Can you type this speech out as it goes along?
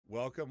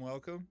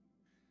welcome.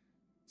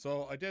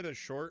 So I did a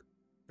short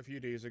a few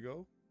days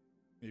ago,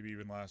 maybe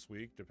even last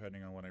week,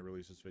 depending on when I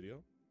release this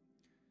video,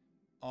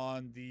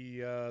 on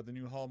the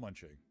new hull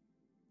munching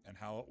and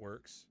how it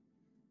works.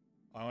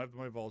 I have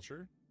my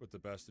vulture with the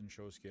best in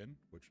show skin,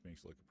 which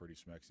makes it look pretty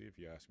smexy if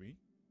you ask me.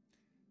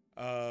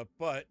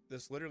 But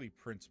this literally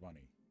prints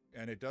money,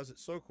 and it does it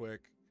so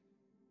quick.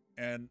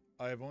 And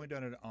I've only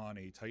done it on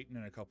a Titan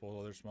and a couple of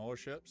other smaller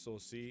ships, so we'll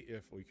see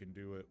if we can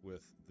do it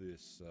with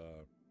this,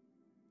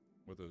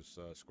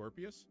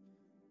 Scorpius.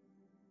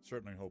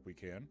 Certainly hope we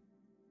can.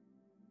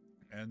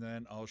 And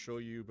then I'll show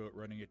you about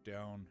running it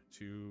down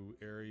to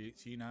Area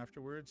 18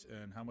 afterwards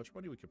and how much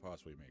money we could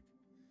possibly make.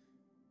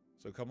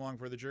 So come along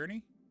for the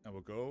journey, and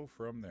we'll go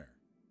from there.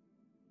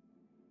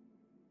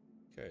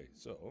 Okay,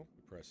 so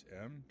we press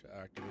M to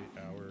activate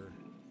our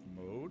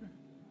mode.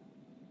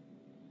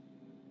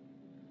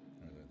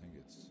 I think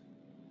it's...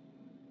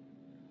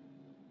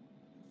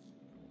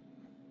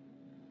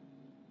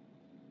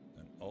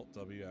 Then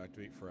Alt-W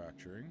activate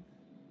fracturing.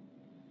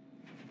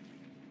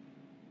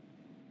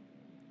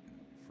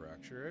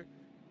 Fracture it.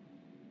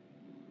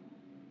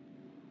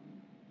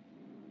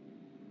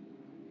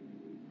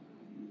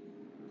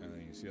 And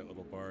then you see that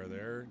little bar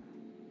there.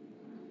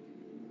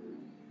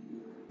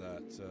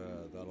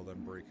 That'll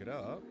then break it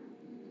up.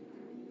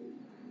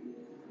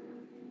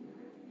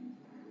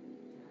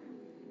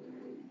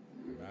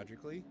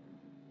 Magically.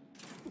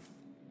 Poof.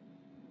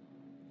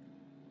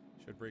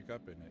 Should break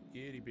up into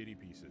itty bitty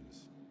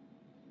pieces.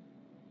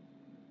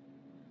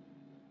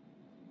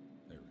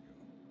 There we go.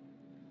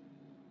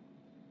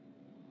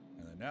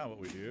 And then now what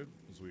we do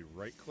is we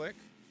right click,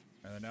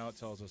 and then now it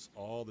tells us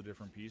all the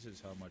different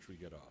pieces, how much we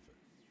get off it.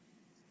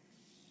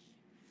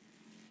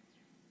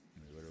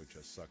 And we literally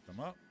just suck them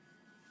up.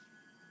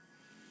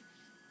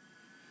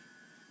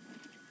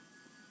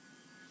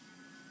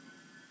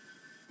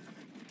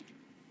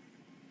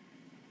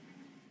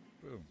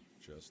 Boom,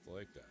 just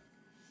like that.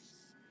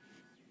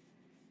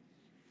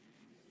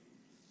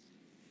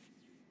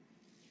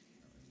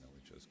 And then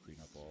we just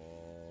clean up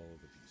all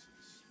the pieces.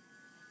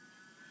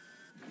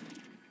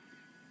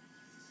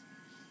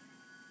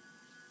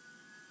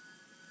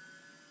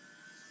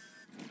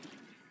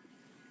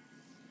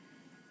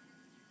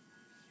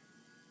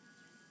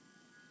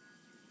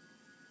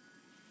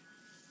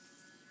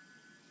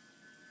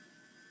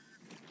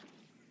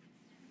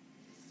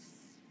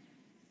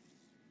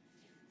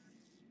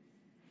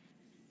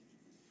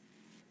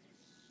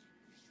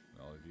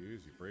 All you do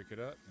is you break it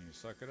up and you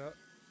suck it up.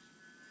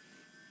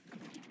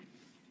 And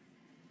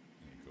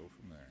you go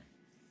from there.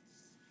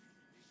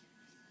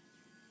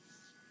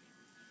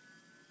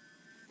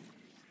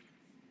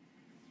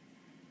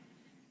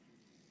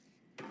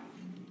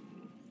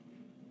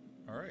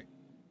 Alright.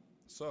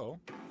 So,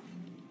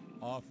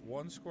 off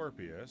one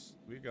Scorpius,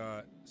 we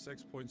got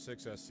 6.6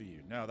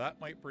 SCU. Now,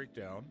 that might break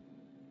down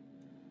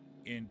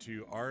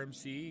into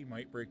RMC,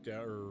 might break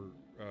down, or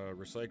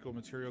recycled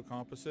material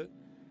composite.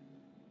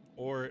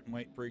 Or it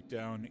might break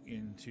down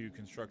into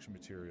construction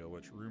material,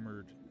 which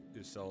rumored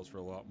is sells for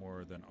a lot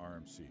more than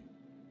RMC.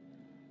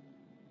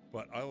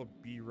 But I will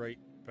be right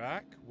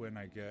back when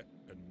I get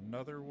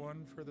another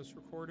one for this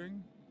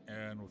recording,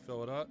 and we'll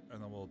fill it up,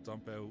 and then we'll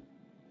dump out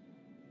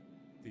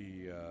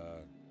the...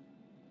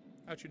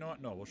 Actually, you know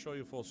what? No, we'll show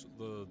you full...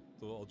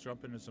 I'll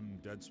jump into some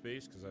dead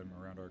space, because I'm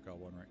around Arcal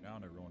 1 right now,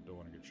 and everyone don't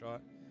want to get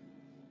shot.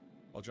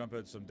 I'll jump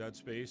out some dead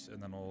space,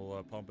 and then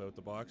we'll pump out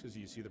the boxes,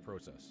 and you see the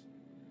process.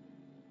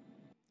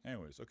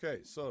 Anyways, okay,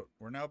 so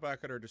we're now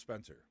back at our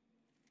dispenser.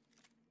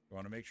 We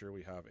want to make sure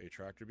we have a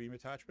tractor beam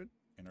attachment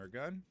in our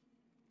gun.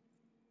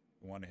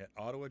 We want to hit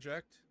auto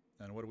eject,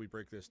 and what do we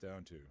break this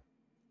down to?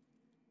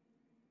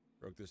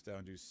 Broke this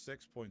down to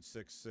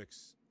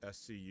 6.66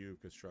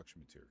 SCU construction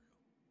material.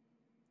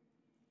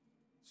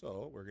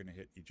 So we're going to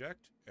hit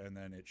eject, and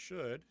then it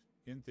should,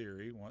 in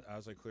theory,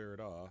 as I clear it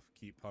off,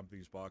 keep pumping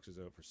these boxes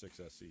out for 6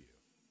 SCU.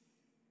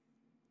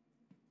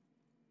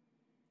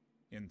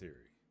 In theory.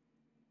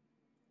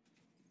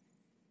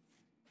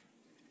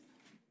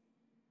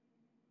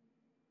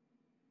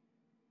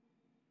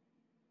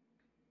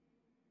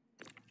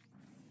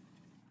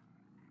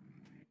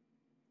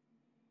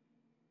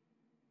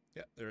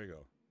 Yeah, there we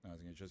go. I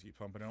was going to just keep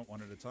pumping out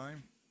one at a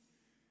time.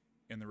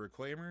 In the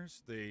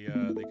reclaimers, they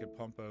could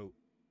pump out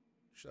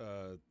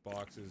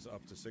boxes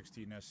up to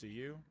 16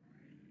 SCU,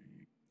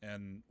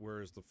 and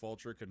whereas the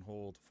Vulture can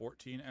hold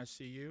 14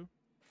 SCU,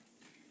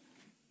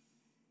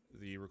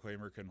 the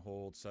reclaimer can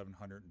hold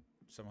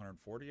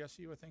 740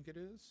 SCU, I think it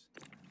is.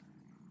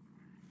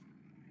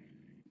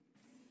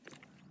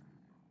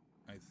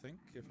 I think,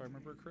 if I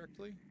remember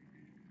correctly.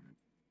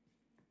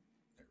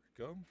 There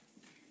we go.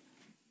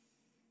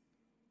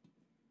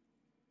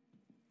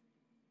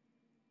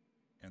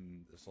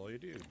 And that's all you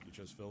do. You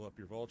just fill up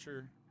your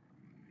Vulture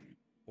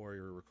or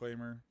your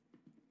reclaimer.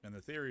 And the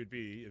theory would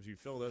be, if you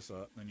fill this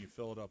up, then you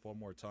fill it up one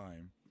more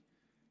time,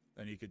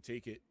 then you could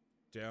take it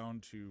down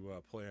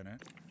to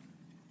Planet,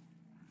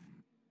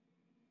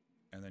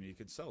 and then you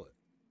could sell it.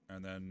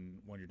 And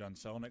then when you're done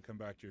selling it, come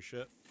back to your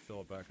ship,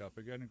 fill it back up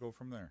again, and go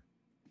from there.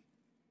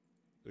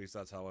 At least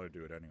that's how I would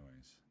do it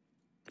anyways.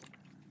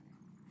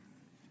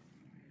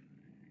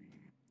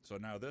 So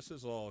now this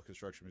is all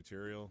construction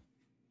material.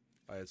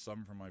 I had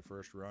some from my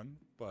first run,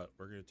 but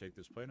we're going to take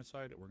this plane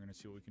aside and we're going to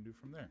see what we can do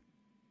from there.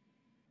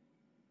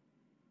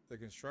 The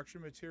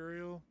construction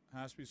material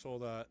has to be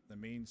sold at the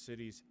main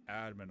city's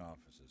admin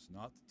offices,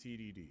 not the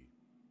TDD.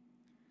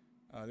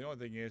 The only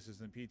thing is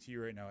in PT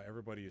right now,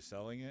 everybody is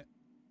selling it.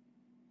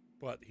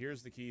 But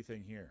here's the key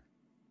thing here.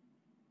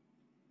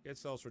 It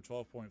sells for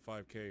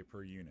 12.5K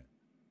per unit.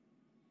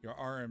 Your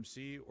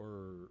RMC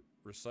or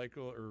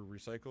recycle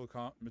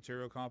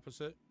material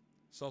composite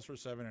sells for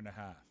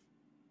 7.5.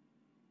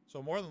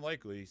 So more than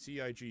likely,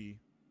 CIG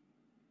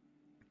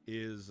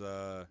is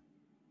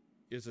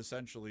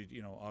essentially,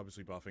 you know,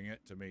 obviously buffing it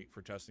to make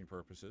for testing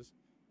purposes.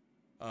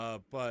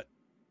 But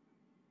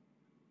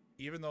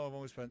even though I've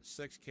only spent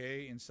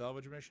 6K in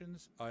salvage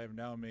missions, I have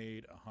now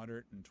made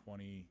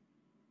 120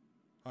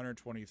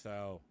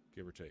 thou,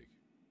 give or take.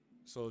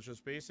 So it's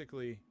just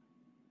basically,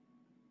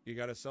 you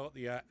got to sell at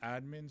the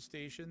admin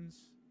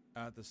stations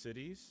at the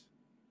cities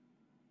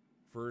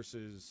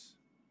versus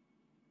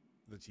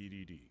the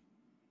TDD.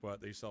 But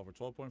they sell for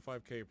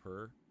 12.5K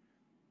per,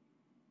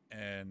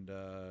 and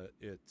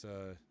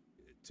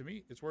to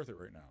me, it's worth it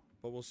right now.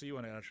 But we'll see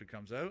when it actually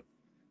comes out.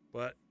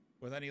 But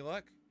with any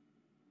luck,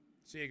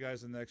 see you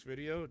guys in the next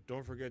video.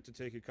 Don't forget to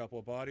take a couple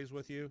of bodies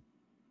with you,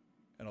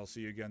 and I'll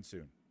see you again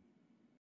soon.